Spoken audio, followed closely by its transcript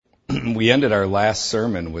We ended our last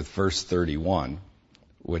sermon with verse 31,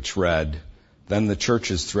 which read, "Then the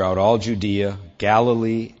churches throughout all Judea,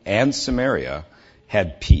 Galilee, and Samaria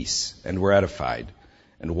had peace and were edified,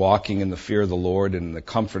 and walking in the fear of the Lord and in the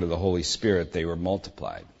comfort of the Holy Spirit, they were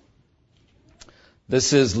multiplied."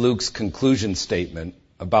 This is Luke's conclusion statement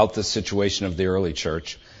about the situation of the early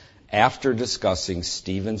church after discussing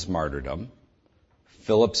Stephen's martyrdom,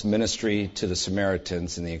 Philip's ministry to the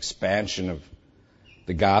Samaritans, and the expansion of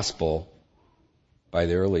the gospel by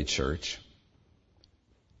the early church,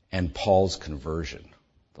 and Paul's conversion.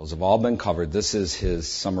 Those have all been covered. This is his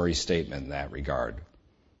summary statement in that regard.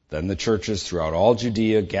 Then the churches throughout all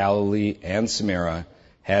Judea, Galilee, and Samaria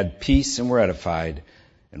had peace and were edified,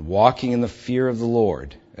 and walking in the fear of the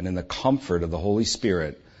Lord and in the comfort of the Holy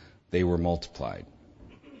Spirit, they were multiplied.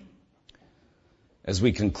 As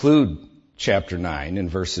we conclude chapter 9 in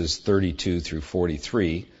verses 32 through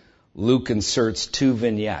 43, Luke inserts two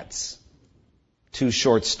vignettes, two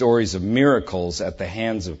short stories of miracles at the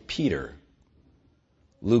hands of Peter.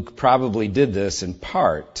 Luke probably did this in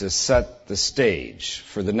part to set the stage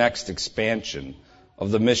for the next expansion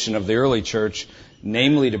of the mission of the early church,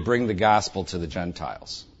 namely to bring the gospel to the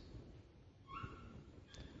Gentiles.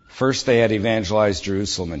 First, they had evangelized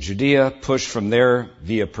Jerusalem and Judea, pushed from there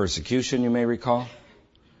via persecution, you may recall.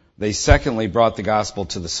 They secondly brought the gospel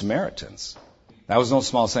to the Samaritans. That was no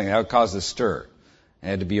small thing. That would cause a stir. It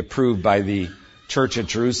had to be approved by the church at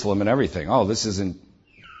Jerusalem and everything. Oh, this isn't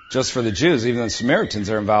just for the Jews. Even the Samaritans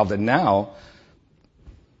are involved. And now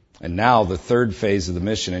the third phase of the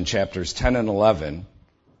mission in chapters 10 and 11,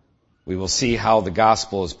 we will see how the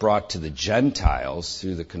gospel is brought to the Gentiles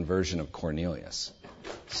through the conversion of Cornelius.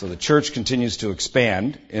 So the church continues to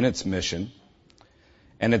expand in its mission,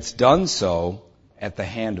 and it's done so at the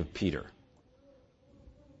hand of Peter.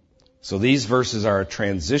 So these verses are a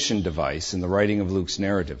transition device in the writing of Luke's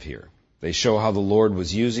narrative here. They show how the Lord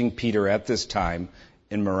was using Peter at this time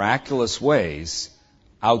in miraculous ways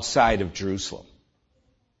outside of Jerusalem.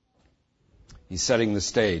 He's setting the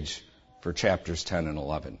stage for chapters 10 and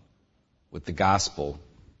 11, with the gospel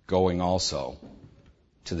going also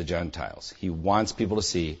to the Gentiles. He wants people to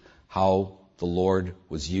see how the Lord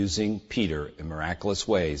was using Peter in miraculous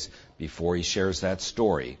ways before he shares that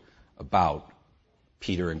story about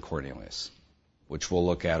Peter and Cornelius, which we'll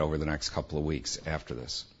look at over the next couple of weeks after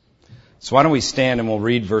this. So why don't we stand and we'll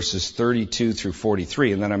read verses 32 through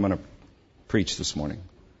 43, and then I'm going to preach this morning.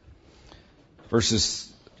 Verse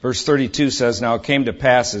 32 says, "Now it came to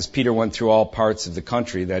pass as Peter went through all parts of the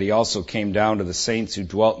country that he also came down to the saints who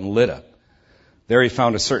dwelt in Lydda. There he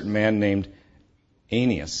found a certain man named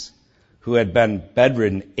Aeneas, who had been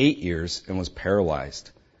bedridden 8 years and was paralyzed.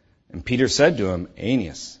 And Peter said to him,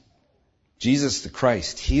 'Aeneas, Jesus the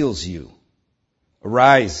Christ heals you.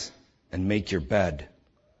 Arise and make your bed.'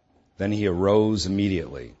 Then he arose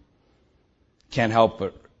immediately." Can't help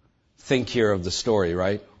but think here of the story,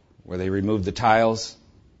 right? Where they removed the tiles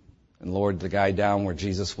and lowered the guy down where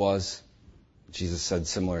Jesus was. Jesus said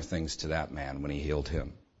similar things to that man when he healed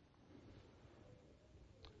him.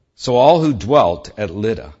 So all who dwelt at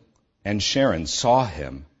Lydda and Sharon saw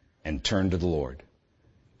him and turned to the Lord.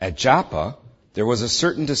 At Joppa there was a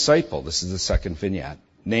certain disciple, this is the second vignette,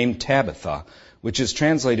 named Tabitha, which is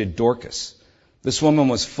translated Dorcas. This woman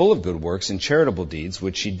was full of good works and charitable deeds,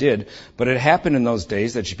 which she did, but it happened in those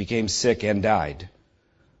days that she became sick and died.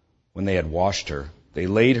 When they had washed her, they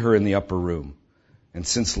laid her in the upper room. And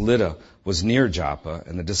since Lydda was near Joppa,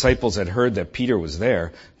 and the disciples had heard that Peter was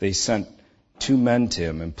there, they sent 2 men to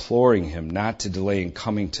him, imploring him not to delay in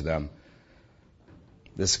coming to them.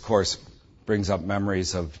 This, of course, brings up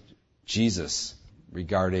memories of Jesus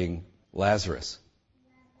regarding Lazarus.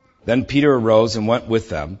 Then Peter arose and went with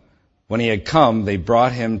them. When he had come, they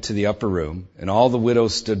brought him to the upper room, and all the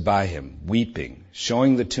widows stood by him, weeping,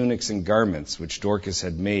 showing the tunics and garments which Dorcas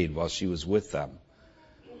had made while she was with them.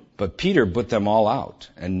 But Peter put them all out,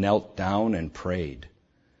 and knelt down and prayed.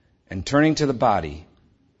 And turning to the body,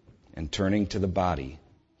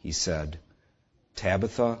 he said,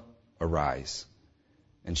 "Tabitha, arise."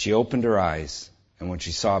 And she opened her eyes, and when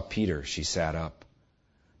she saw Peter, she sat up.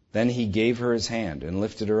 Then he gave her his hand and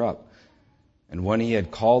lifted her up. And when he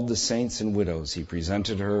had called the saints and widows, he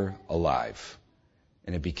presented her alive.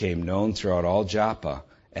 And it became known throughout all Joppa,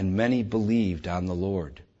 and many believed on the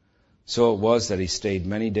Lord. So it was that he stayed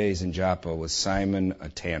many days in Joppa with Simon, a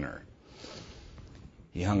tanner.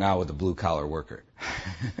 He hung out with a blue-collar worker.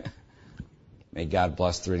 May God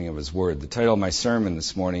bless the reading of his word. The title of my sermon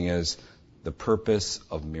this morning is The Purpose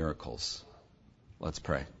of Miracles. Let's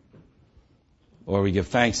pray. Lord, we give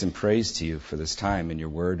thanks and praise to you for this time in your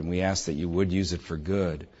word, and we ask that you would use it for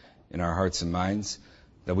good in our hearts and minds,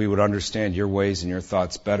 that we would understand your ways and your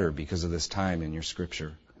thoughts better because of this time in your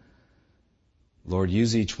Scripture. Lord,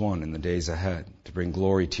 use each one in the days ahead to bring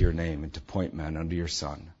glory to your name and to point men unto your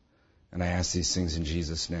Son. And I ask these things in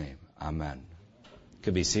Jesus' name. Amen.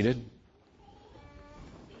 Could be seated.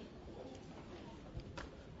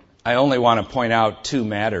 I only want to point out two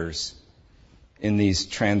matters in these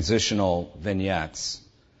transitional vignettes.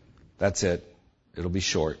 That's it. It'll be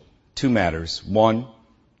short. Two matters. One,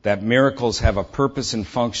 that miracles have a purpose and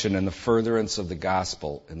function in the furtherance of the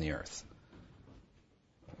gospel in the earth.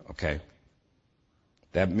 Okay?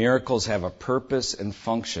 That miracles have a purpose and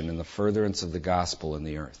function in the furtherance of the gospel in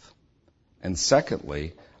the earth. And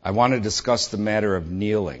secondly, I want to discuss the matter of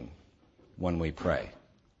kneeling when we pray,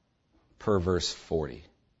 per verse 40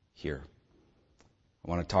 here. I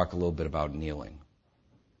want to talk a little bit about kneeling.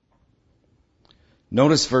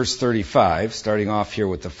 Notice verse 35, starting off here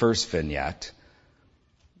with the first vignette.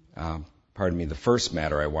 The first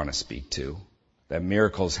matter I want to speak to, that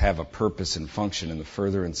miracles have a purpose and function in the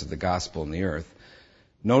furtherance of the gospel in the earth.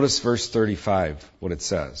 Notice verse 35, what it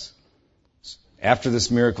says. After this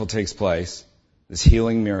miracle takes place, this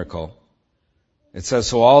healing miracle, it says,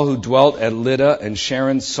 so all who dwelt at Lydda and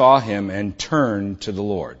Sharon saw him and turned to the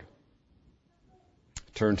Lord.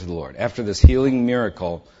 Turned to the Lord. After this healing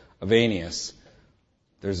miracle of Aeneas,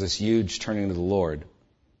 there's this huge turning to the Lord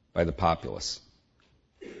by the populace.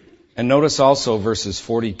 And notice also verses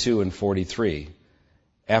 42 and 43.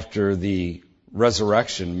 After the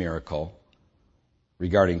resurrection miracle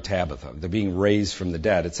regarding Tabitha, the being raised from the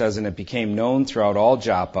dead, it says, and it became known throughout all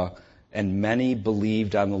Joppa, and many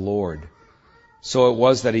believed on the Lord. So it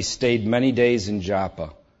was that he stayed many days in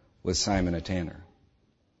Joppa with Simon a tanner.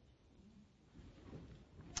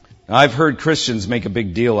 Now, I've heard Christians make a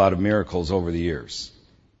big deal out of miracles over the years,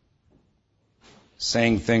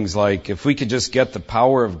 saying things like, if we could just get the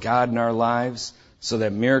power of God in our lives so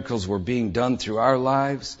that miracles were being done through our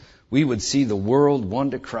lives, we would see the world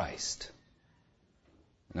won to Christ.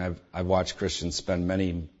 And I've watched Christians spend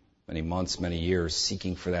many months, many years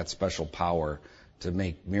seeking for that special power to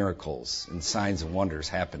make miracles and signs and wonders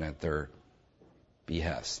happen at their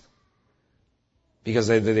behest. Because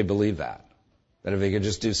they believe that if they could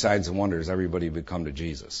just do signs and wonders, everybody would come to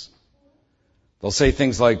Jesus. They'll say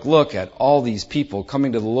things like, look at all these people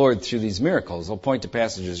coming to the Lord through these miracles. They'll point to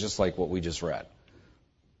passages just like what we just read.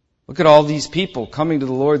 Look at all these people coming to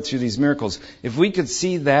the Lord through these miracles. If we could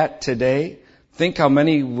see that today, think how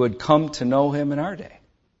many would come to know him in our day.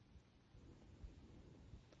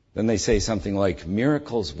 Then they say something like,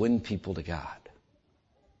 miracles win people to God.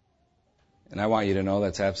 And I want you to know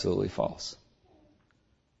that's absolutely false.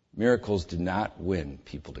 Miracles do not win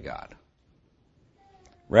people to God.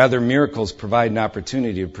 Rather, miracles provide an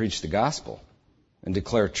opportunity to preach the gospel and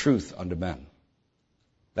declare truth unto men.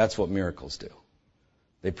 That's what miracles do.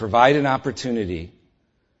 They provide an opportunity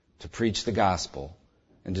to preach the gospel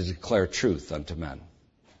and to declare truth unto men.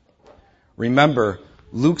 Remember,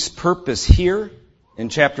 Luke's purpose here in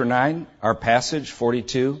chapter 9, our passage,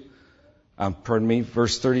 verse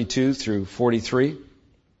 32 through 43.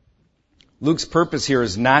 Luke's purpose here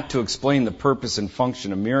is not to explain the purpose and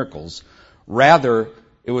function of miracles. Rather,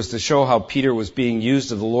 it was to show how Peter was being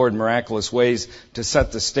used of the Lord in miraculous ways to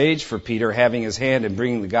set the stage for Peter having his hand in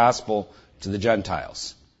bringing the gospel to the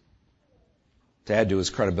Gentiles, to add to his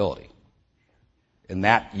credibility in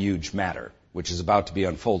that huge matter, which is about to be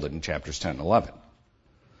unfolded in chapters 10 and 11.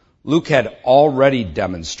 Luke had already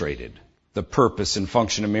demonstrated the purpose and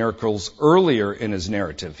function of miracles earlier in his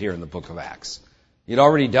narrative here in the book of Acts. He'd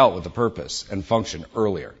already dealt with the purpose and function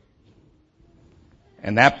earlier.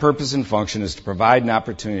 And that purpose and function is to provide an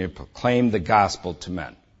opportunity to proclaim the gospel to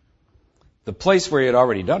men. The place where he had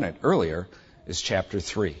already done it earlier is chapter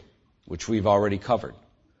 3, which we've already covered.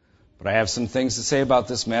 But I have some things to say about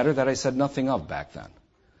this matter that I said nothing of back then.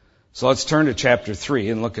 So let's turn to chapter 3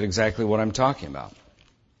 and look at exactly what I'm talking about.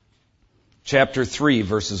 Chapter 3,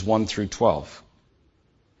 verses 1 through 12.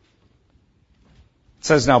 It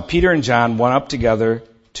says, now Peter and John went up together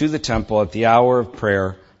to the temple at the hour of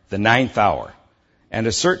prayer, the 9th hour. And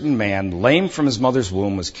a certain man, lame from his mother's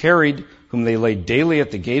womb, was carried, whom they laid daily at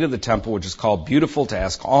the gate of the temple, which is called Beautiful, to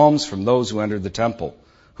ask alms from those who entered the temple,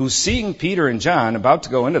 who, seeing Peter and John about to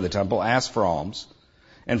go into the temple, asked for alms.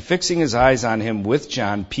 And fixing his eyes on him with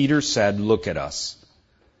John, Peter said, look at us.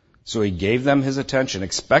 So he gave them his attention,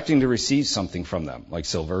 expecting to receive something from them, like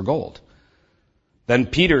silver or gold. Then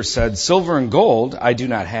Peter said, silver and gold I do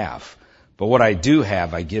not have, but what I do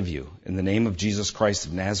have I give you. In the name of Jesus Christ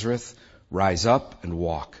of Nazareth, rise up and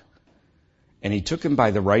walk. And he took him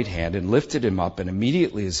by the right hand and lifted him up, and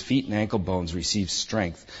immediately his feet and ankle bones received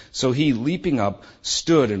strength. So he, leaping up,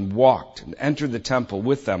 stood and walked and entered the temple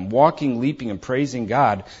with them, walking, leaping, and praising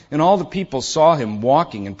God. And all the people saw him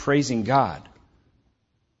walking and praising God.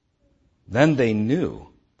 Then they knew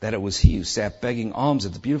that it was he who sat begging alms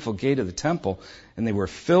at the beautiful gate of the temple, and they were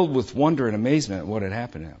filled with wonder and amazement at what had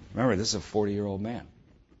happened to him. Remember, this is a 40-year-old man.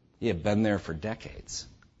 He had been there for decades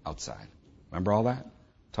outside. Remember all that?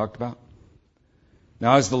 Talked about?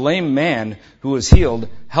 Now, as the lame man who was healed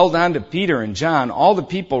held on to Peter and John, all the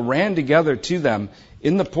people ran together to them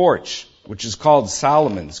in the porch, which is called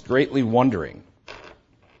Solomon's, greatly wondering,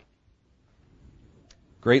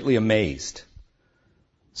 greatly amazed.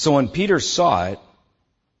 So when Peter saw it,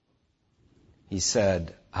 he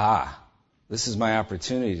said, this is my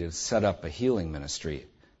opportunity to set up a healing ministry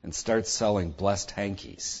and start selling blessed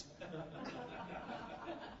hankies.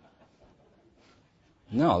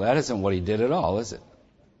 No, that isn't what he did at all, is it?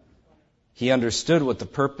 He understood what the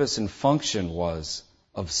purpose and function was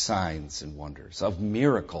of signs and wonders, of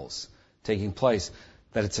miracles taking place,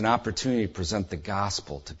 that it's an opportunity to present the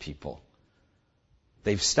gospel to people.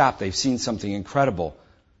 They've stopped. They've seen something incredible.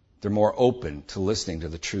 They're more open to listening to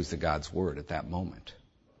the truth of God's word at that moment.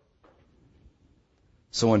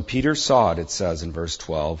 So when Peter saw it says in verse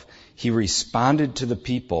 12, he responded to the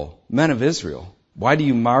people, "Men of Israel, why do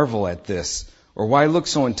you marvel at this? Or why look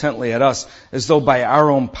so intently at us, as though by our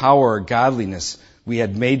own power or godliness we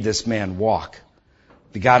had made this man walk?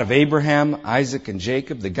 The God of Abraham, Isaac, and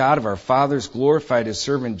Jacob, the God of our fathers, glorified his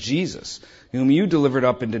servant Jesus, whom you delivered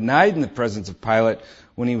up and denied in the presence of Pilate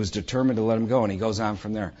when he was determined to let him go." And he goes on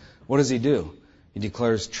from there. What does he do? He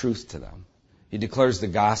declares truth to them. He declares the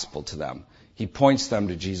gospel to them. He points them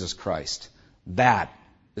to Jesus Christ. That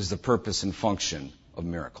is the purpose and function of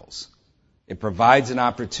miracles. It provides an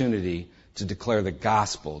opportunity to declare the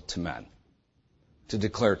gospel to men, to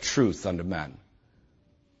declare truth unto men.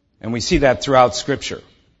 And we see that throughout Scripture,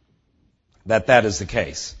 that is the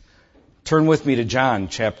case. Turn with me to John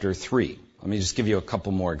chapter 3. Let me just give you a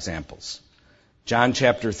couple more examples. John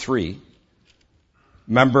chapter 3.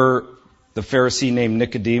 Remember the Pharisee named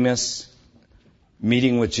Nicodemus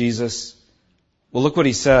meeting with Jesus? Well, look what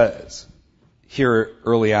he says here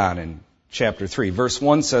early on in chapter 3. Verse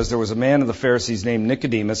 1 says, "There was a man of the Pharisees named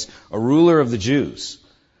Nicodemus, a ruler of the Jews.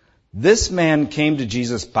 This man came to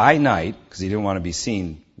Jesus by night," because he didn't want to be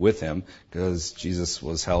seen with him, because Jesus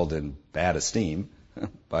was held in bad esteem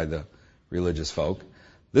by the religious folk.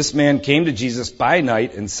 "This man came to Jesus by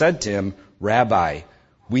night and said to him, 'Rabbi,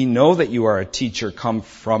 we know that you are a teacher come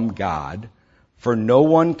from God, for no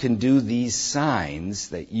one can do these signs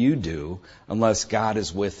that you do unless God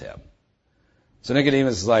is with him.'" So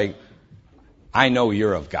Nicodemus is like, I know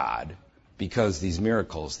you're of God because these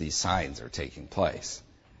miracles, these signs are taking place.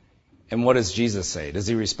 And what does Jesus say? Does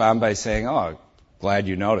he respond by saying, "Oh, glad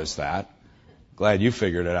you noticed that. Glad you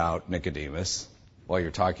figured it out, Nicodemus, while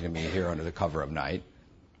you're talking to me here under the cover of night"?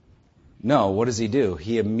 No, what does he do?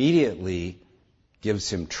 He immediately gives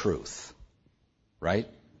him truth, right?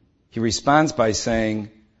 He responds by saying,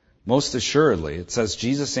 "Most assuredly," it says,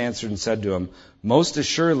 Jesus answered and said to him, "Most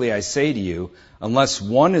assuredly I say to you, unless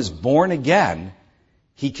one is born again,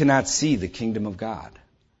 he cannot see the kingdom of God."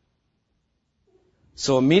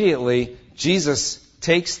 So immediately, Jesus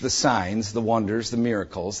takes the signs, the wonders, the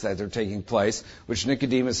miracles that are taking place, which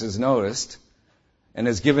Nicodemus has noticed, and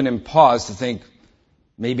has given him pause to think,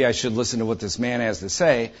 maybe I should listen to what this man has to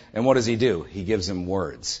say. And what does he do? He gives him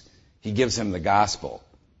words. He gives him the gospel.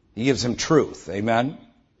 He gives him truth. Amen?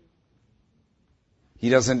 He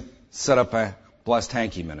doesn't set up a blessed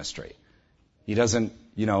hanky ministry. He doesn't,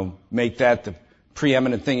 make that the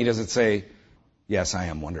preeminent thing. He doesn't say, "Yes, I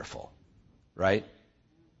am wonderful." Right?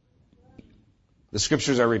 The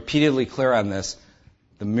scriptures are repeatedly clear on this.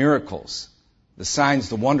 The miracles, the signs,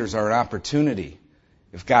 the wonders are an opportunity,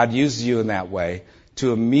 if God uses you in that way,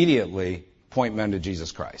 to immediately point men to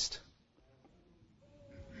Jesus Christ.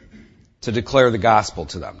 To declare the gospel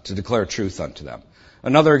to them, to declare truth unto them.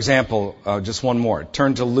 Another example, just one more.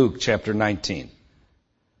 Turn to Luke chapter 19.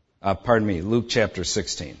 Luke chapter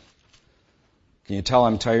 16. Can you tell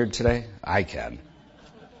I'm tired today? I can.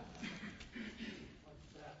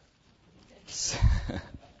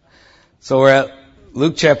 So we're at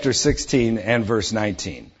Luke chapter 16 and verse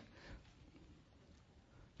 19.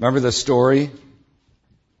 Remember the story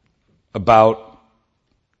about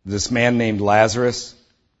this man named Lazarus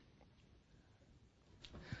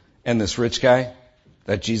and this rich guy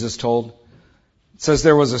that Jesus told? It says,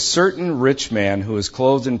 "There was a certain rich man who was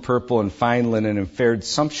clothed in purple and fine linen and fared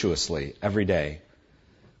sumptuously every day.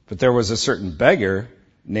 But there was a certain beggar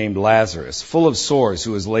named Lazarus, full of sores,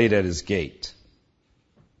 who was laid at his gate.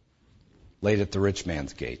 Laid at the rich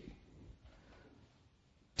man's gate,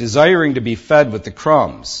 desiring to be fed with the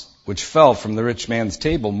crumbs which fell from the rich man's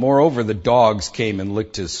table. Moreover, the dogs came and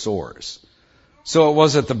licked his sores. So it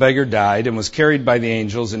was that the beggar died and was carried by the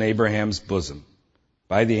angels in Abraham's bosom,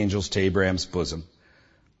 by the angels to Abraham's bosom.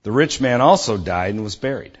 The rich man also died and was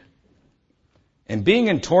buried. And being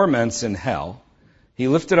in torments in hell, he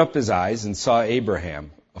lifted up his eyes and saw Abraham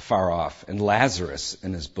afar off and Lazarus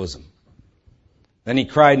in his bosom. Then he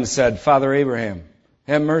cried and said, Father Abraham,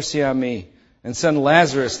 have mercy on me, and send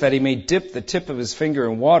Lazarus that he may dip the tip of his finger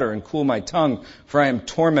in water and cool my tongue, for I am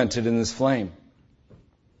tormented in this flame.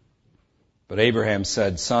 But Abraham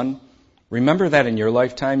said, Son, remember that in your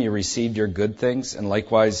lifetime you received your good things, and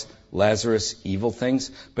likewise Lazarus evil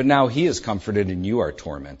things, but now he is comforted and you are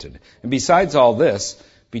tormented. And besides all this,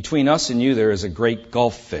 between us and you there is a great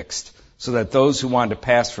gulf fixed, so that those who want to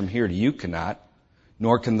pass from here to you cannot,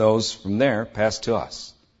 nor can those from there pass to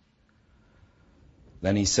us.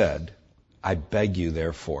 Then he said, I beg you,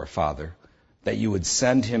 therefore, Father, that you would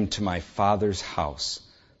send him to my father's house,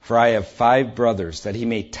 for I have 5 brothers, that he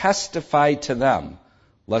may testify to them,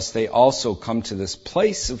 lest they also come to this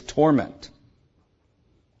place of torment.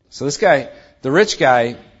 So this guy, the rich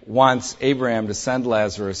guy, wants Abraham to send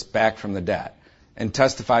Lazarus back from the dead and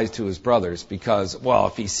testifies to his brothers because, well,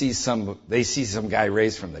 if they see some guy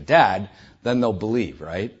raised from the dead, then they'll believe,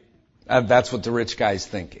 right? That's what the rich guy's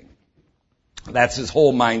thinking. That's his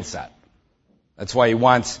whole mindset. That's why he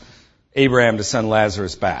wants Abraham to send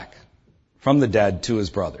Lazarus back from the dead to his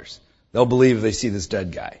brothers. They'll believe if they see this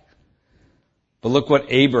dead guy. But look what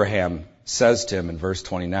Abraham says to him in verse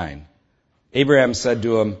 29. Abraham said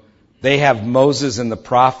to him, they have Moses and the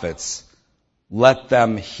prophets. Let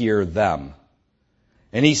them hear them.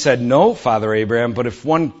 And he said, no, Father Abraham, but if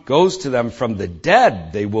one goes to them from the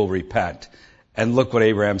dead, they will repent. And look what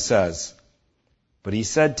Abraham says. But he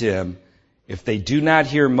said to him, if they do not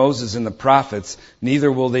hear Moses and the prophets,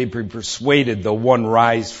 neither will they be persuaded though one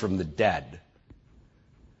rise from the dead.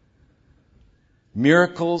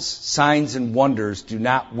 Miracles, signs, and wonders do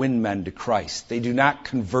not win men to Christ. They do not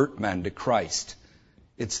convert men to Christ.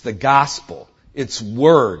 It's the gospel. It's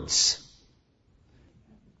words.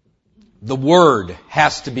 The word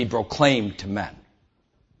has to be proclaimed to men.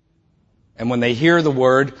 And when they hear the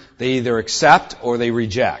word, they either accept or they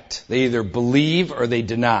reject. They either believe or they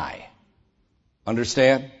deny.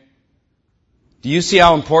 Understand? Do you see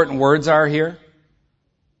how important words are here?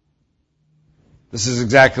 This is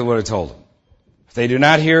exactly what I told them. If they do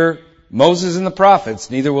not hear Moses and the prophets,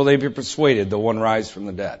 neither will they be persuaded though one rise from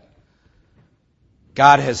the dead.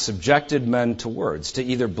 God has subjected men to words, to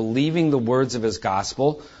either believing the words of his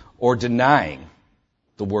gospel or denying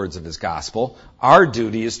the words of his gospel. Our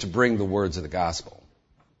duty is to bring the words of the gospel.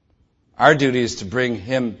 Our duty is to bring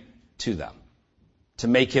him to them, to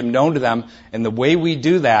make him known to them. And the way we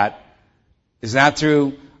do that is not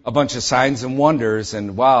through a bunch of signs and wonders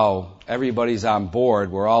and, wow, everybody's on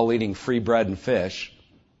board. We're all eating free bread and fish.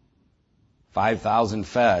 5,000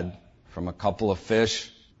 fed from a couple of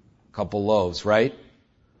fish, a couple loaves, right?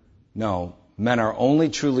 No. Men are only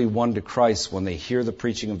truly won to Christ when they hear the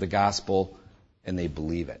preaching of the gospel and they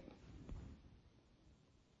believe it.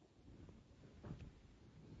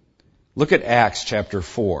 Look at Acts chapter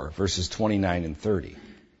 4, verses 29 and 30.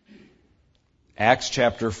 Acts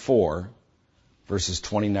chapter 4, verses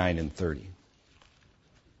 29 and 30.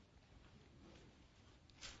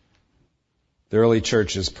 The early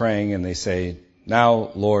church is praying and they say,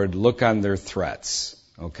 now, Lord, look on their threats,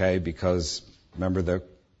 okay? Because remember the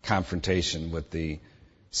confrontation with the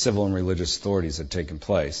civil and religious authorities had taken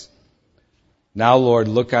place. Now, Lord,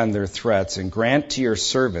 look on their threats and grant to your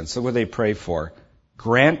servants, look what they pray for,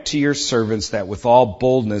 grant to your servants that with all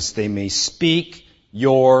boldness they may speak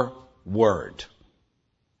your word.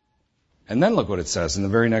 And then look what it says in the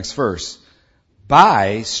very next verse.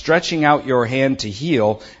 By stretching out your hand to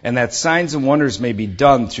heal, and that signs and wonders may be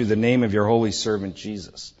done through the name of your holy servant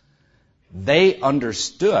Jesus. They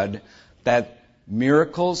understood that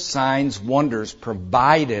miracles, signs, wonders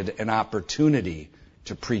provided an opportunity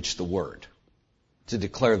to preach the word, to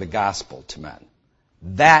declare the gospel to men.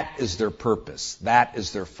 That is their purpose. That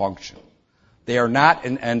is their function. They are not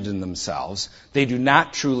an end in themselves. They do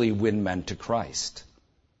not truly win men to Christ.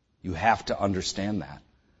 You have to understand that.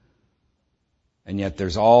 And yet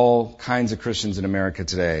there's all kinds of Christians in America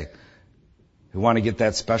today who want to get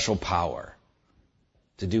that special power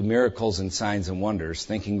to do miracles and signs and wonders,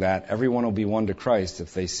 thinking that everyone will be won to Christ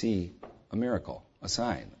if they see a miracle, a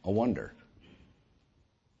sign, a wonder.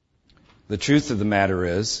 The truth of the matter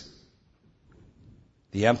is,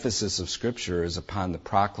 The emphasis of Scripture is upon the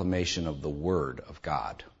proclamation of the Word of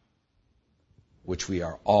God, which we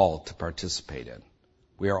are all to participate in.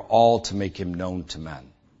 We are all to make Him known to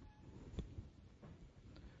men.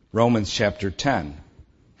 Romans chapter 10,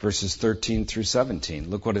 verses 13 through 17.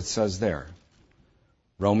 Look what it says there.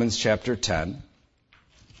 Romans chapter 10,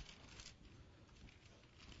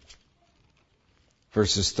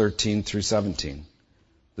 verses 13 through 17.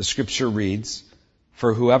 The Scripture reads,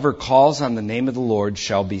 "For whoever calls on the name of the Lord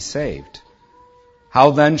shall be saved.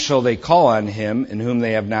 How then shall they call on Him in whom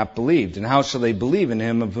they have not believed? And how shall they believe in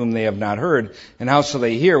Him of whom they have not heard? And how shall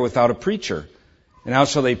they hear without a preacher? And how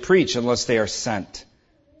shall they preach unless they are sent?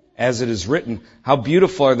 As it is written, how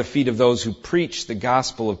beautiful are the feet of those who preach the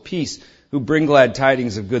gospel of peace, who bring glad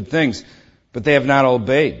tidings of good things. But they have not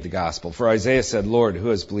obeyed the gospel. For Isaiah said, Lord, who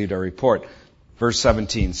has believed our report?" Verse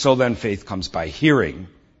 17, "So then faith comes by hearing,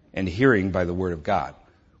 and hearing by the word of God."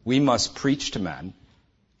 We must preach to men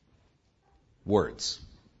words.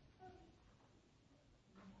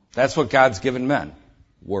 That's what God's given men,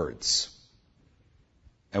 words.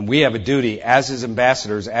 And we have a duty as His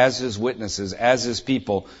ambassadors, as His witnesses, as His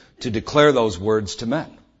people, to declare those words to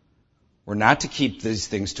men. We're not to keep these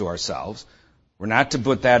things to ourselves. We're not to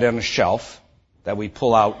put that on a shelf that we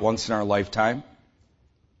pull out once in our lifetime.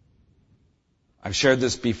 I've shared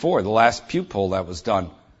this before, the last Pew poll that was done.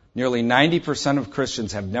 Nearly 90% of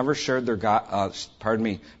Christians have never shared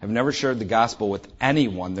have never shared the gospel with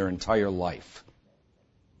anyone their entire life.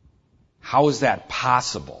 How is that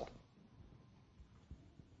possible?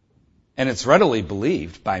 And it's readily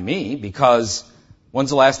believed by me, because when's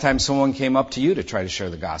the last time someone came up to you to try to share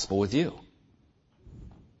the gospel with you?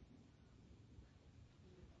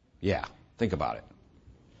 Yeah, think about it.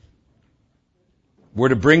 We're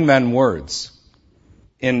to bring men words.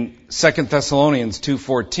 In 2 Thessalonians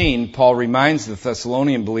 2:14, Paul reminds the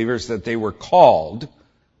Thessalonian believers that they were called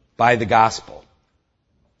by the gospel.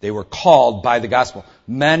 They were called by the gospel.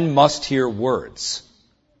 Men must hear words.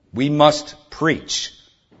 We must preach.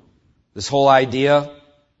 This whole idea,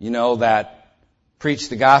 that preach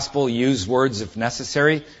the gospel, use words if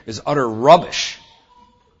necessary, is utter rubbish.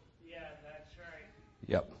 Yeah, that's right.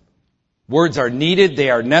 Yep. Words are needed.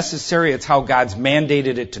 They are necessary. It's how God's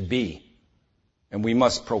mandated it to be. And we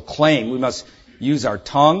must proclaim. We must use our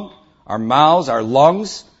tongue, our mouths, our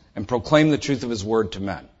lungs, and proclaim the truth of His word to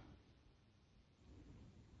men.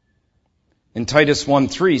 In Titus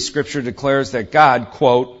 1:3, Scripture declares that God,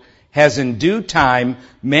 quote, has in due time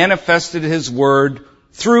manifested His word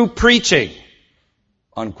through preaching,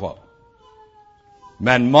 unquote.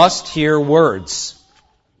 Men must hear words.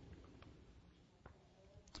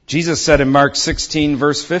 Jesus said in Mark 16,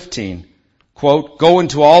 verse 15, quote, "Go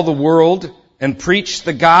into all the world and preach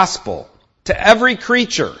the gospel to every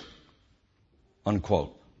creature,"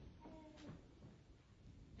 unquote.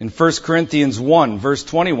 In 1 Corinthians 1, verse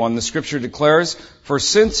 21, the Scripture declares, "For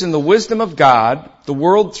since in the wisdom of God, the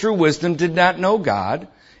world through wisdom did not know God,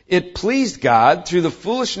 it pleased God through the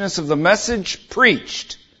foolishness of the message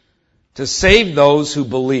preached to save those who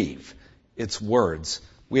believe." It's words.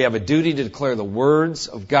 We have a duty to declare the words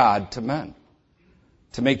of God to men,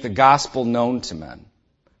 to make the gospel known to men,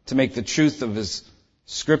 to make the truth of His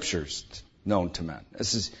Scriptures known to men.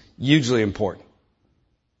 This is hugely important.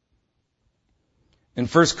 In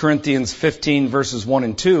 1 Corinthians 15, verses 1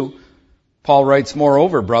 and 2, Paul writes,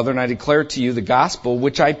 "Moreover, brethren, I declare to you the gospel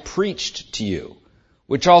which I preached to you,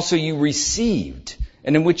 which also you received,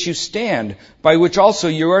 and in which you stand, by which also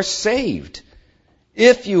you are saved,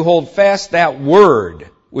 if you hold fast that word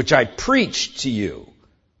which I preached to you,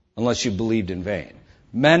 unless you believed in vain."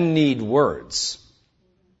 Men need words.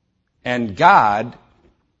 And God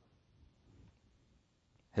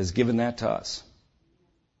has given that to us.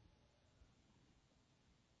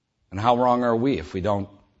 And how wrong are we if we don't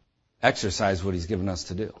exercise what He's given us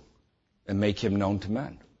to do and make Him known to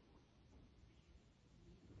men?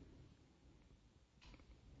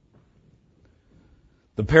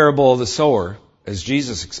 The parable of the sower, as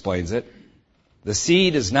Jesus explains it, the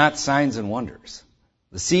seed is not signs and wonders.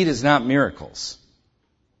 The seed is not miracles.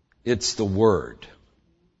 It's the Word.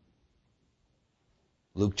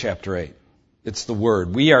 Luke chapter 8. It's the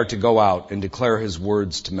Word. We are to go out and declare His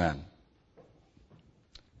words to men.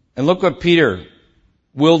 And look what Peter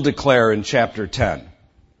will declare in chapter 10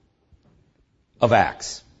 of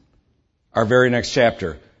Acts, our very next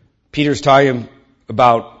chapter. Peter's talking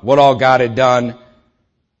about what all God had done.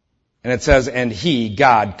 And it says, "And He,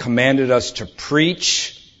 God, commanded us to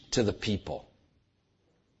preach to the people."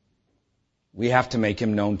 We have to make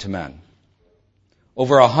Him known to men.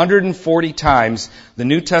 Over 140 times, the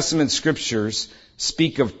New Testament Scriptures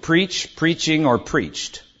speak of preach, preaching, or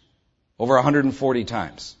preached. over 140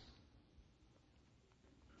 times.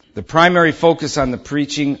 The primary focus on the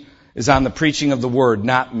preaching is on the preaching of the word,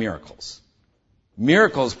 not miracles.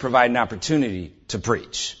 Miracles provide an opportunity to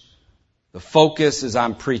preach. The focus is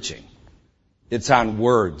on preaching. It's on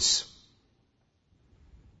words.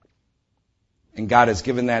 And God has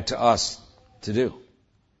given that to us to do.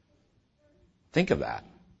 Think of that.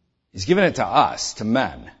 He's given it to us, to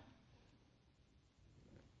men.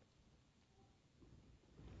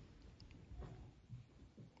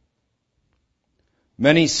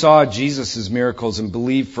 Many saw Jesus' miracles and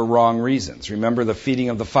believed for wrong reasons. Remember the feeding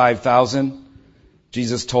of the 5,000?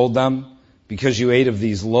 Jesus told them, because you ate of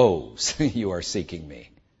these loaves, you are seeking me.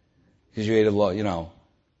 Because you ate of loaves,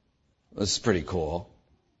 this is pretty cool.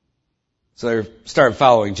 So they started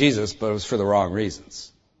following Jesus, but it was for the wrong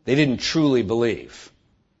reasons. They didn't truly believe.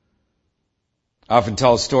 I often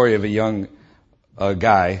tell a story of a young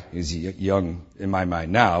guy. He's young in my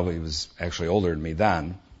mind now, but he was actually older than me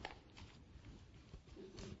then,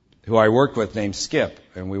 who I worked with named Skip,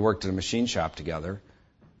 and we worked at a machine shop together.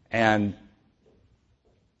 And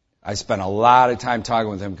I spent a lot of time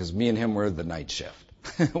talking with him because me and him were the night shift.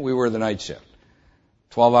 We were the night shift.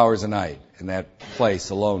 12 hours a night in that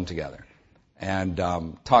place alone together. And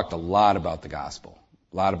talked a lot about the gospel,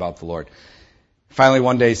 a lot about the Lord. Finally,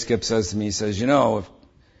 one day, Skip says to me, he says,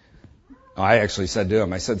 I actually said to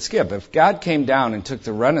him, I said, Skip, if God came down and took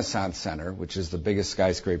the Renaissance Center, which is the biggest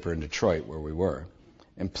skyscraper in Detroit where we were,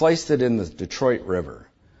 and placed it in the Detroit River,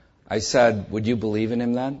 I said, would you believe in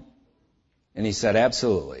him then? And he said,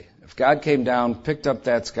 absolutely. If God came down, picked up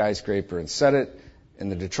that skyscraper and set it in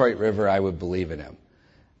the Detroit River, I would believe in him.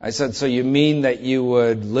 I said, so you mean that you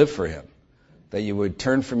would live for him? That you would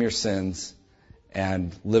turn from your sins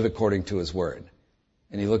and live according to his word?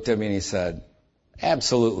 And he looked at me and he said,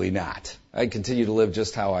 absolutely not. I'd continue to live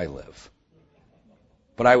just how I live.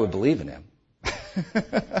 But I would believe in him.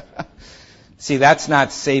 See, that's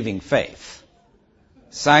not saving faith.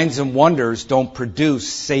 Signs and wonders don't produce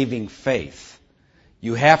saving faith.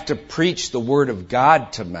 You have to preach the word of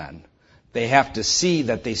God to men. They have to see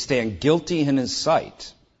that they stand guilty in his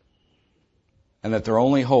sight and that their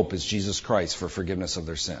only hope is Jesus Christ for forgiveness of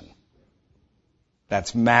their sin.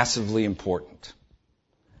 That's massively important.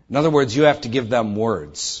 In other words, you have to give them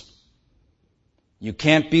words. You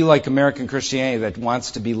can't be like American Christianity that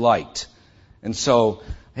wants to be liked. And so,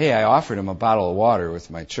 hey, I offered him a bottle of water with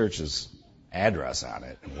my church's address on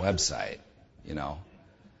it and website,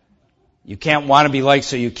 You can't want to be liked,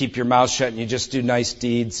 so you keep your mouth shut and you just do nice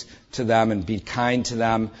deeds to them and be kind to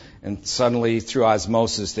them, and suddenly, through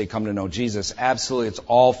osmosis, they come to know Jesus. Absolutely, it's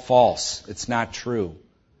all false. It's not true.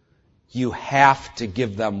 You have to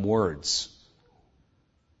give them words.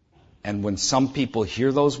 And when some people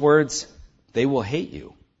hear those words, they will hate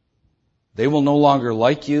you. They will no longer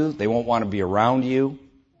like you. They won't want to be around you.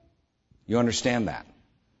 You understand that?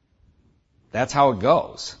 That's how it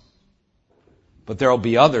goes. But there will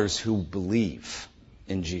be others who believe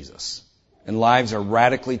in Jesus. And lives are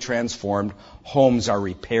radically transformed. Homes are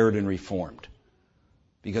repaired and reformed.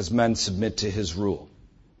 Because men submit to his rule.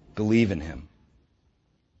 Believe in him.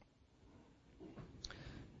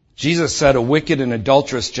 Jesus said, a wicked and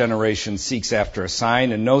adulterous generation seeks after a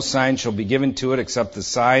sign, and no sign shall be given to it except the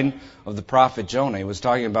sign of the prophet Jonah. He was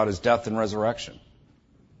talking about his death and resurrection.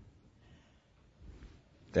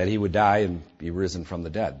 That he would die and be risen from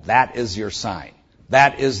the dead. That is your sign.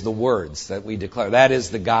 That is the words that we declare. That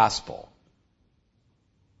is the gospel.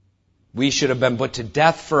 We should have been put to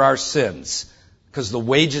death for our sins, because the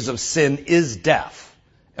wages of sin is death,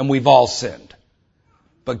 and we've all sinned.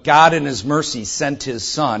 But God in his mercy sent his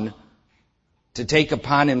Son to take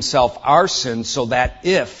upon himself our sin, so that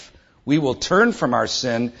if we will turn from our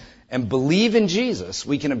sin and believe in Jesus,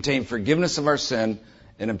 we can obtain forgiveness of our sin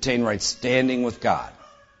and obtain right standing with God.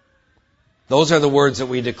 Those are the words that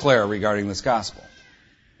we declare regarding this gospel.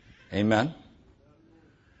 Amen?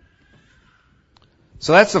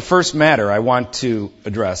 So that's the first matter I want to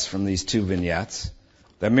address from these two vignettes.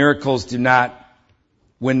 That miracles do not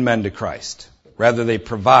win men to Christ. Rather, they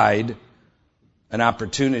provide an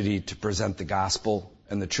opportunity to present the gospel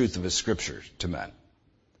and the truth of his scriptures to men.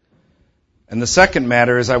 And the second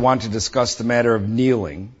matter is I want to discuss the matter of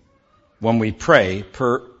kneeling when we pray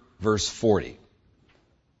per verse 40.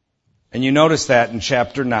 And you notice that in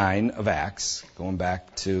chapter 9 of Acts, going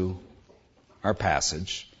back to our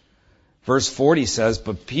passage. Verse 40 says,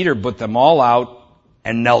 but Peter put them all out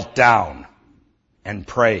and knelt down and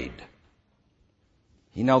prayed.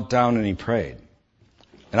 He knelt down and he prayed.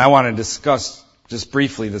 And I want to discuss just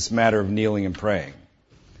briefly this matter of kneeling and praying.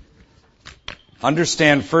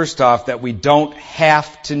 Understand first off that we don't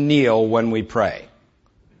have to kneel when we pray.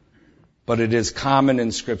 but it is common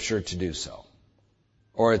in Scripture to do so.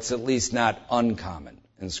 Or it's at least not uncommon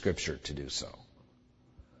in Scripture to do so.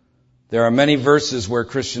 There are many verses where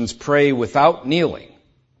Christians pray without kneeling.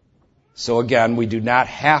 So again, we do not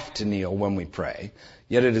have to kneel when we pray,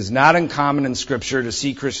 yet it is not uncommon in Scripture to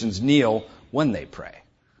see Christians kneel when they pray.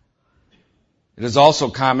 It is also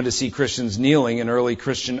common to see Christians kneeling in early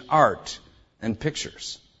Christian art and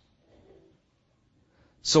pictures.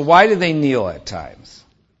 So why do they kneel at times?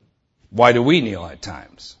 Why do we kneel at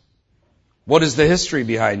times? What is the history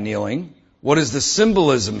behind kneeling? What is the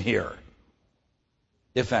symbolism here,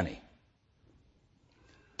 if any?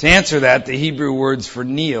 To answer that, the Hebrew words for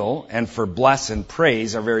kneel and for bless and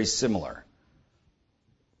praise are very similar.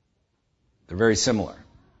 They're very similar.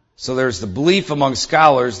 So there's the belief among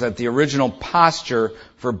scholars that the original posture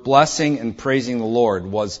for blessing and praising the Lord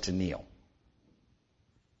was to kneel.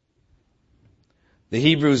 The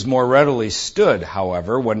Hebrews more readily stood,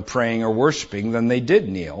 however, when praying or worshiping than they did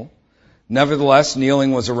kneel. Nevertheless,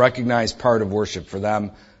 kneeling was a recognized part of worship for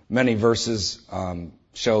them. Many verses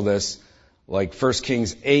show this, like 1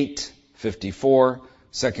 Kings 8:54,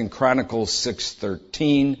 2 Chronicles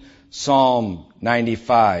 6:13, Psalm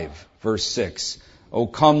 95, verse 6. O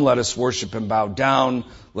come, let us worship and bow down.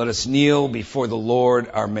 Let us kneel before the Lord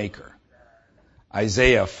our Maker.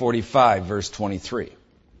 Isaiah 45, verse 23.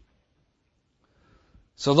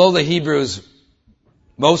 So though the Hebrews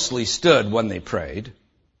mostly stood when they prayed,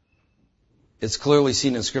 it's clearly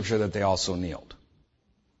seen in Scripture that they also kneeled.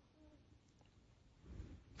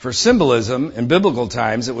 For symbolism, in biblical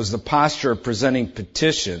times, it was the posture of presenting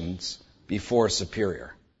petitions before a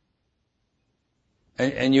superior.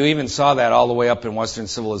 And you even saw that all the way up in Western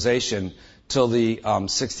civilization till the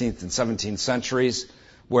 16th and 17th centuries,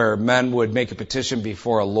 where men would make a petition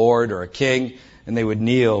before a lord or a king, and they would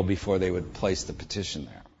kneel before they would place the petition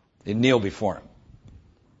there. They'd kneel before him.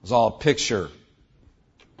 It was all a picture.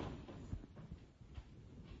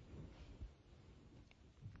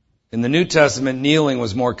 In the New Testament, kneeling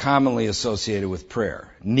was more commonly associated with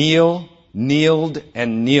prayer. Kneel, kneeled,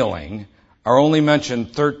 and kneeling are only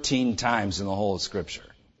mentioned 13 times in the whole of Scripture.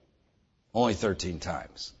 Only 13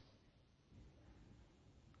 times.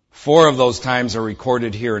 4 of those times are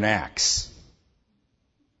recorded here in Acts.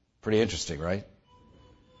 Pretty interesting, right?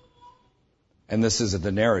 And this is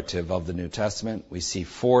the narrative of the New Testament. We see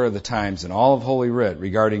 4 of the times in all of Holy Writ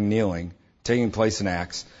regarding kneeling taking place in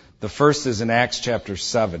Acts. The first is in Acts chapter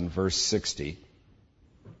 7, verse 60.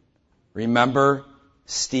 Remember,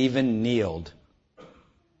 Stephen kneeled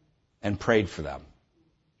and prayed for them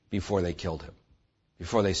before they killed him,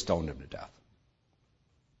 before they stoned him to death.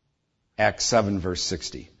 Acts 7, verse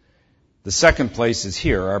 60. The second place is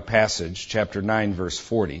here, our passage, chapter 9, verse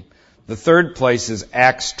 40. The third place is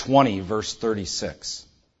Acts 20, verse 36,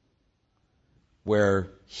 where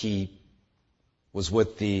he was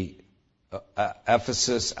with the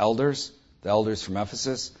Ephesus elders, the elders from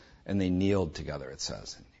Ephesus, and they kneeled together, it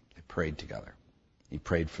says. They prayed together. He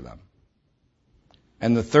prayed for them.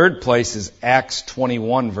 And the third place is Acts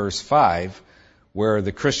 21, verse 5, where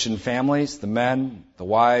the Christian families, the men, the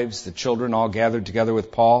wives, the children, all gathered together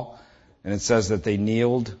with Paul, and it says that they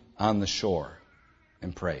kneeled on the shore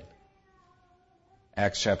and prayed.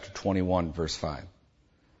 Acts chapter 21, verse 5.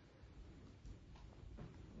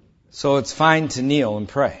 So it's fine to kneel and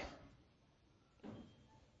pray.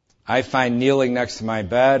 I find kneeling next to my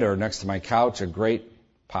bed or next to my couch a great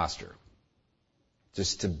posture.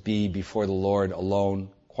 Just to be before the Lord alone,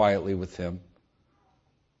 quietly with Him,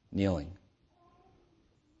 kneeling.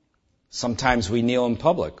 Sometimes we kneel in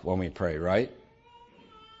public when we pray, right?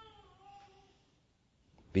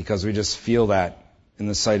 Because we just feel that in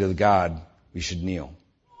the sight of God, we should kneel.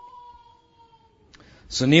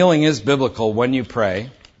 So kneeling is biblical when you pray.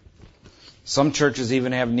 Some churches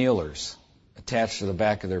even have kneelers attached to the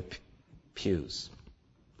back of their pews.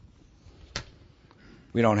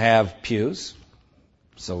 We don't have pews,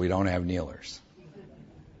 so we don't have kneelers.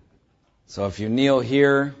 So if you kneel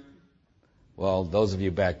here, well, those of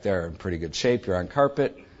you back there are in pretty good shape. You're on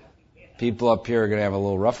carpet. People up here are going to have a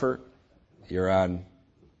little rougher. You're on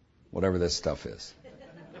whatever this stuff is.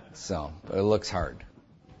 So, but it looks hard.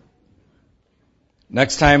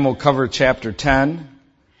 Next time we'll cover chapter 10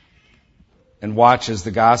 and watch as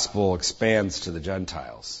the gospel expands to the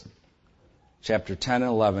Gentiles. Chapter 10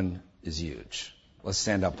 and 11 is huge. Let's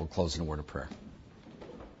stand up. We'll close in a word of prayer.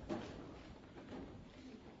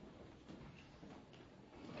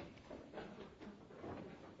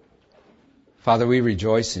 Father, we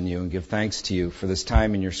rejoice in you and give thanks to you for this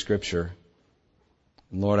time in your Scripture.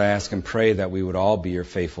 And Lord, I ask and pray that we would all be your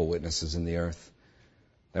faithful witnesses in the earth,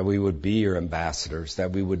 that we would be your ambassadors,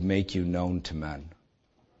 that we would make you known to men,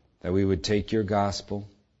 that we would take your gospel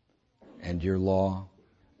and your law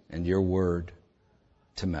and your word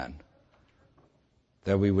to men.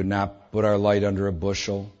 That we would not put our light under a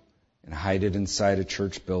bushel and hide it inside a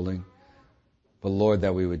church building, but Lord,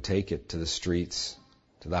 that we would take it to the streets,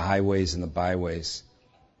 to the highways and the byways,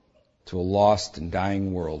 to a lost and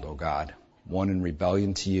dying world, O God, one in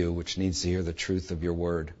rebellion to you, which needs to hear the truth of your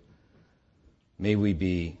word. May we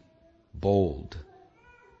be bold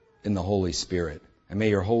in the Holy Spirit. And may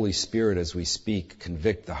your Holy Spirit, as we speak,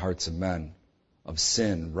 convict the hearts of men of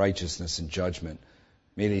sin, righteousness, and judgment.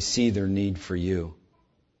 May they see their need for you.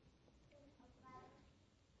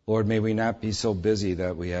 Lord, may we not be so busy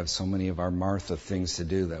that we have so many of our Martha things to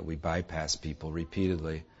do that we bypass people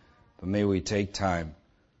repeatedly. But may we take time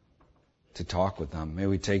to talk with them. May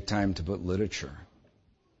we take time to put literature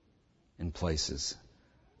in places.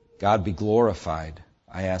 God, be glorified,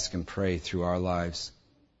 I ask and pray, through our lives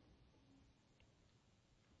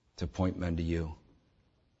to point men to you.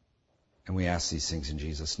 And we ask these things in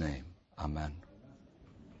Jesus' name. Amen.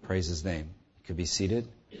 Praise his name. You could be seated.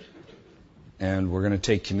 And we're going to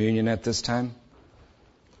take communion at this time.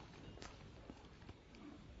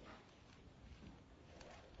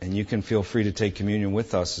 And you can feel free to take communion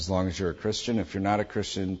with us as long as you're a Christian. If you're not a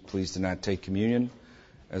Christian, please do not take communion,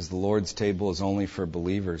 as the Lord's table is only for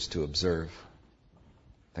believers to observe.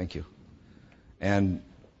 Thank you. And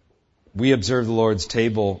we observe the Lord's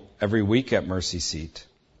table every week at Mercy Seat,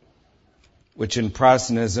 which in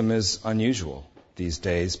Protestantism is unusual these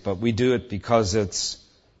days, but we do it because it's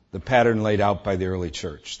the pattern laid out by the early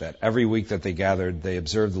church, that every week that they gathered, they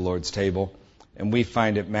observed the Lord's table, and we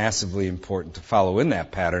find it massively important to follow in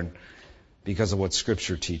that pattern because of what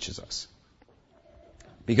Scripture teaches us.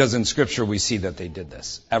 Because in Scripture we see that they did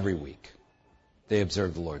this every week. They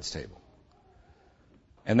observed the Lord's table.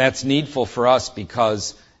 And that's needful for us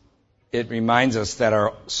because it reminds us that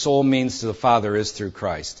our sole means to the Father is through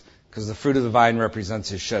Christ. Because the fruit of the vine represents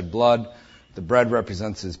his shed blood, the bread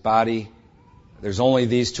represents his body. There's only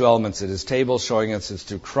these two elements at his table, showing us it's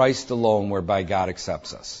through Christ alone whereby God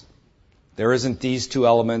accepts us. There isn't these two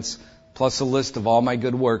elements plus a list of all my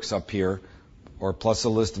good works up here, or plus a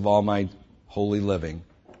list of all my holy living.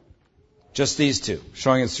 Just these two,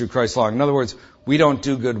 showing us through Christ alone. In other words, we don't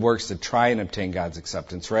do good works to try and obtain God's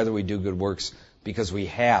acceptance. Rather, we do good works because we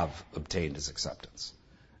have obtained his acceptance.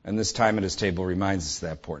 And this time at his table reminds us of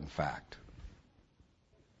that important fact.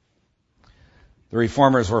 The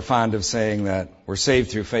Reformers were fond of saying that we're saved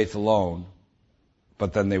through faith alone,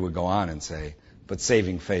 but then they would go on and say, but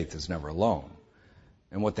saving faith is never alone.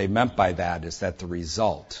 And what they meant by that is that the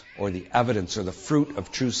result, or the evidence, or the fruit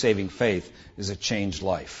of true saving faith is a changed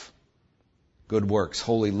life. Good works,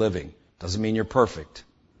 holy living. Doesn't mean you're perfect.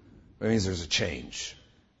 It means there's a change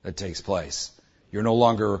that takes place. You're no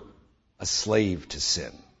longer a slave to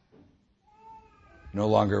sin. No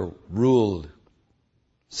longer ruled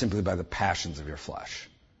simply by the passions of your flesh.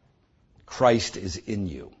 Christ is in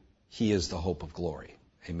you. He is the hope of glory.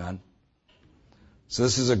 Amen? So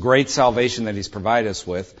this is a great salvation that he's provided us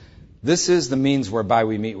with. This is the means whereby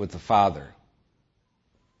we meet with the Father.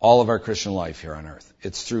 All of our Christian life here on earth.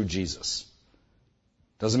 It's through Jesus.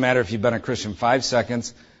 Doesn't matter if you've been a Christian 5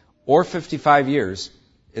 seconds or 55 years,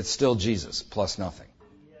 it's still Jesus plus nothing.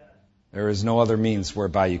 There is no other means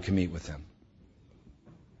whereby you can meet with him.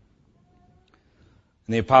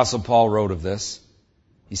 And the Apostle Paul wrote of this.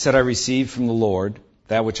 He said, I received from the Lord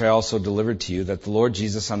that which I also delivered to you, that the Lord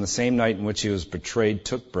Jesus, on the same night in which he was betrayed,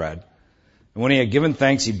 took bread. And when he had given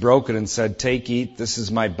thanks, he broke it and said, take, eat, this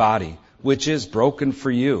is my body, which is broken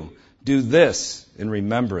for you. Do this in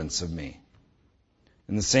remembrance of me.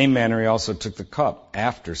 In the same manner, he also took the cup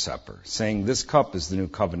after supper, saying, this cup is the new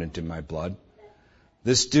covenant in my blood.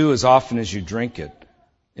 This do as often as you drink it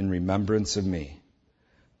in remembrance of me.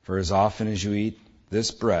 For as often as you eat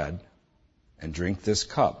this bread and drink this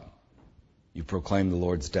cup, you proclaim the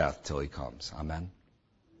Lord's death till he comes. Amen.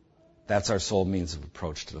 That's our sole means of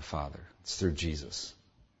approach to the Father. It's through Jesus.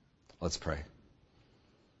 Let's pray.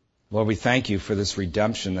 Lord, we thank you for this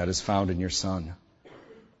redemption that is found in your Son.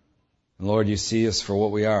 And Lord, you see us for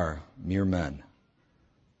what we are, mere men.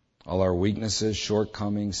 All our weaknesses,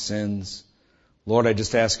 shortcomings, sins. Lord, I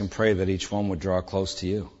just ask and pray that each one would draw close to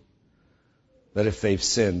you. That if they've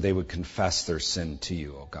sinned, they would confess their sin to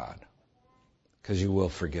you, O God, because you will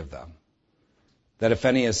forgive them. That if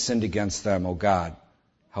any has sinned against them, O God,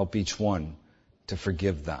 help each one to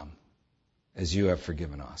forgive them as you have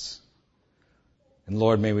forgiven us. And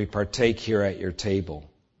Lord, may we partake here at your table.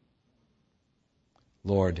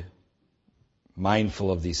 Lord,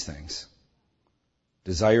 mindful of these things,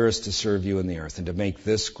 desirous to serve you in the earth and to make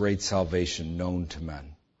this great salvation known to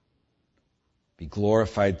men. be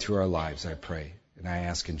glorified through our lives, I pray. And I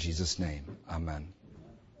ask in Jesus' name. Amen.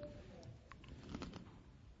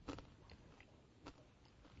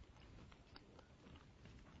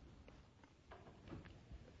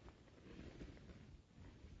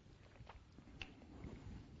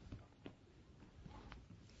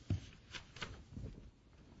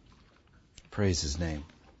 Praise His name.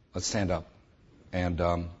 Let's stand up and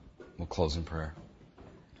we'll close in prayer.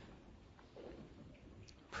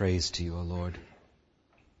 Praise to you, O Lord.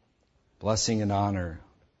 Blessing and honor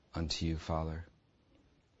unto you, Father.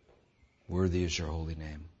 Worthy is your holy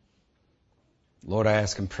name. Lord, I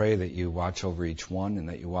ask and pray that you watch over each one and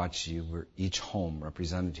that you watch over each home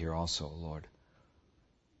represented here also, Lord.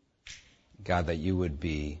 God, that you would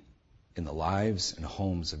be in the lives and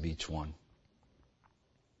homes of each one.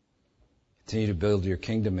 Continue to build your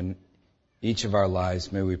kingdom in each of our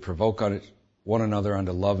lives. May we provoke one another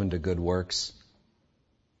unto love and to good works.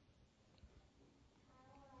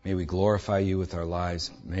 May we glorify you with our lives.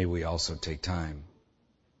 May we also take time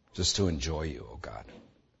just to enjoy you, O God.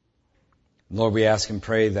 Lord, we ask and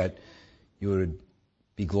pray that you would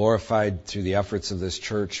be glorified through the efforts of this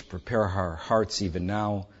church. Prepare our hearts even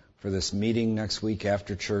now for this meeting next week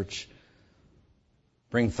after church.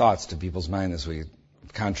 Bring thoughts to people's minds this week.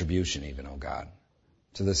 Contribution even, oh God,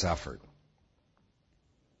 to this effort.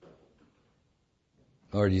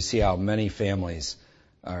 Lord, you see how many families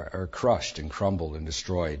are crushed and crumbled and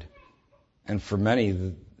destroyed. And for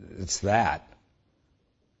many, it's that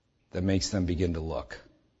makes them begin to look.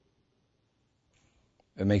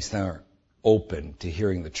 It makes them open to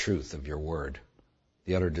hearing the truth of your word,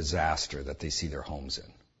 the utter disaster that they see their homes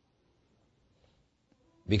in.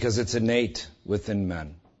 Because it's innate within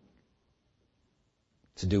men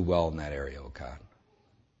to do well in that area, oh God.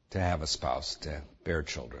 To have a spouse, to bear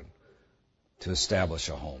children, to establish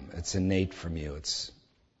a home. It's innate from you. It's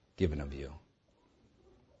given of you.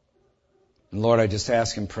 And Lord, I just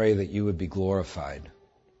ask and pray that you would be glorified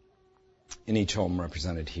in each home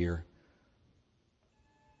represented here.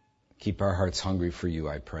 Keep our hearts hungry for you,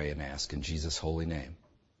 I pray and ask in Jesus' holy name.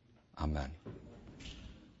 Amen.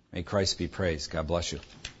 May Christ be praised. God bless you.